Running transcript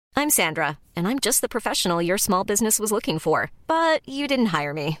I'm Sandra, and I'm just the professional your small business was looking for. But you didn't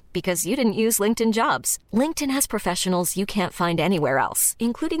hire me because you didn't use LinkedIn Jobs. LinkedIn has professionals you can't find anywhere else,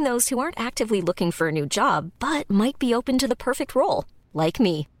 including those who aren't actively looking for a new job, but might be open to the perfect role, like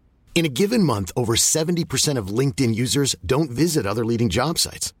me. In a given month, over 70% of LinkedIn users don't visit other leading job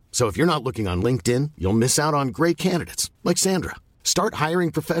sites. So if you're not looking on LinkedIn, you'll miss out on great candidates like Sandra. Start hiring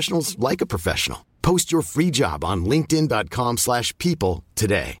professionals like a professional. Post your free job on linkedin.com/people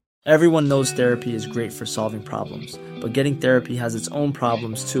today. Everyone knows therapy is great for solving problems, but getting therapy has its own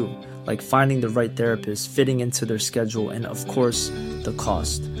problems too, like finding the right therapist, fitting into their schedule, and of course, the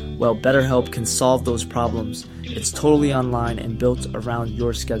cost. Well, BetterHelp can solve those problems. It's totally online and built around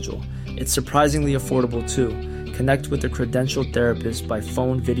your schedule. It's surprisingly affordable too. Connect with a credentialed therapist by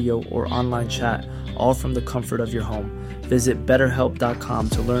phone, video, or online chat, all from the comfort of your home. Visit BetterHelp.com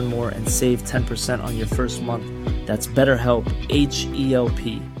to learn more and save 10% on your first month. That's BetterHelp,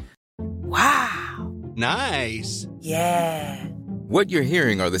 H-E-L-P. Wow. Nice. Yeah. What you're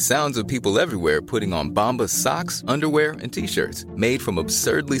hearing are the sounds of people everywhere putting on Bombas socks, underwear, and T-shirts made from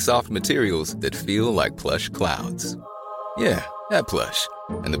absurdly soft materials that feel like plush clouds. Yeah, that plush.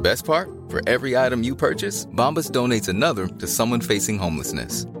 And the best part? For every item you purchase, Bombas donates another to someone facing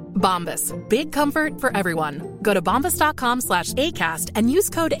homelessness. Bombas. Big comfort for everyone. Go to bombas.com/ACAST and use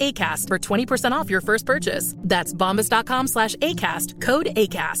code ACAST for 20% off your first purchase. That's bombas.com/ACAST. Code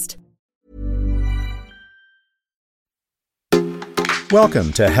ACAST.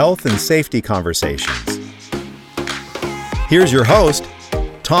 Welcome to Health and Safety Conversations. Here's your host,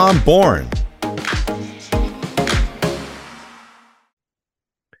 Tom Bourne.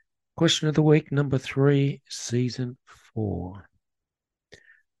 Question of the week, number 3, season 4.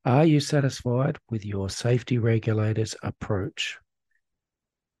 Are you satisfied with your safety regulators' approach?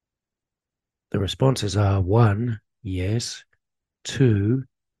 The responses are 1, yes, 2,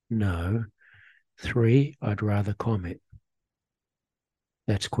 no, 3, I'd rather comment.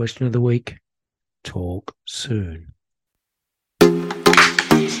 That's question of the week. Talk soon.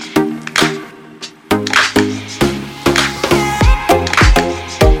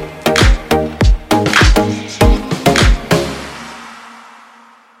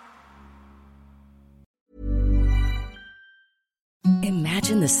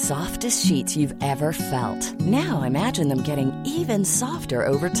 Imagine the softest sheets you've ever felt. Now imagine them getting even softer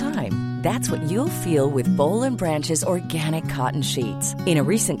over time. That's what you'll feel with Boll & Branch's organic cotton sheets. In a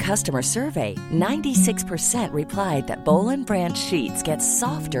recent customer survey, 96% replied that Boll & Branch sheets get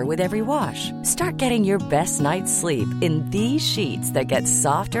softer with every wash. Start getting your best night's sleep in these sheets that get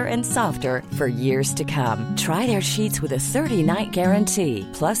softer and softer for years to come. Try their sheets with a 30-night guarantee.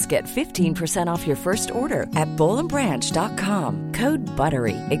 Plus, get 15% off your first order at bollandbranch.com. Code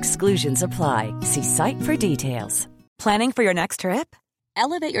BUTTERY. Exclusions apply. See site for details. Planning for your next trip?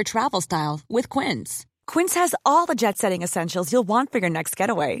 Elevate your travel style with Quince. Quince has all the jet-setting essentials you'll want for your next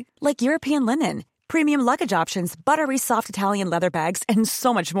getaway, like European linen, premium luggage options, buttery soft Italian leather bags, and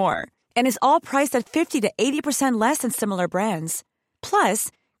so much more. And is all priced at 50 to 80% less than similar brands.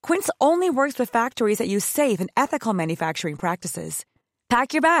 Plus, Quince only works with factories that use safe and ethical manufacturing practices.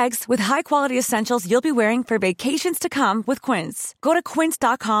 Pack your bags with high-quality essentials you'll be wearing for vacations to come with Quince. Go to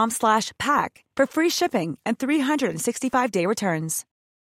quince.com/pack for free shipping and 365-day returns.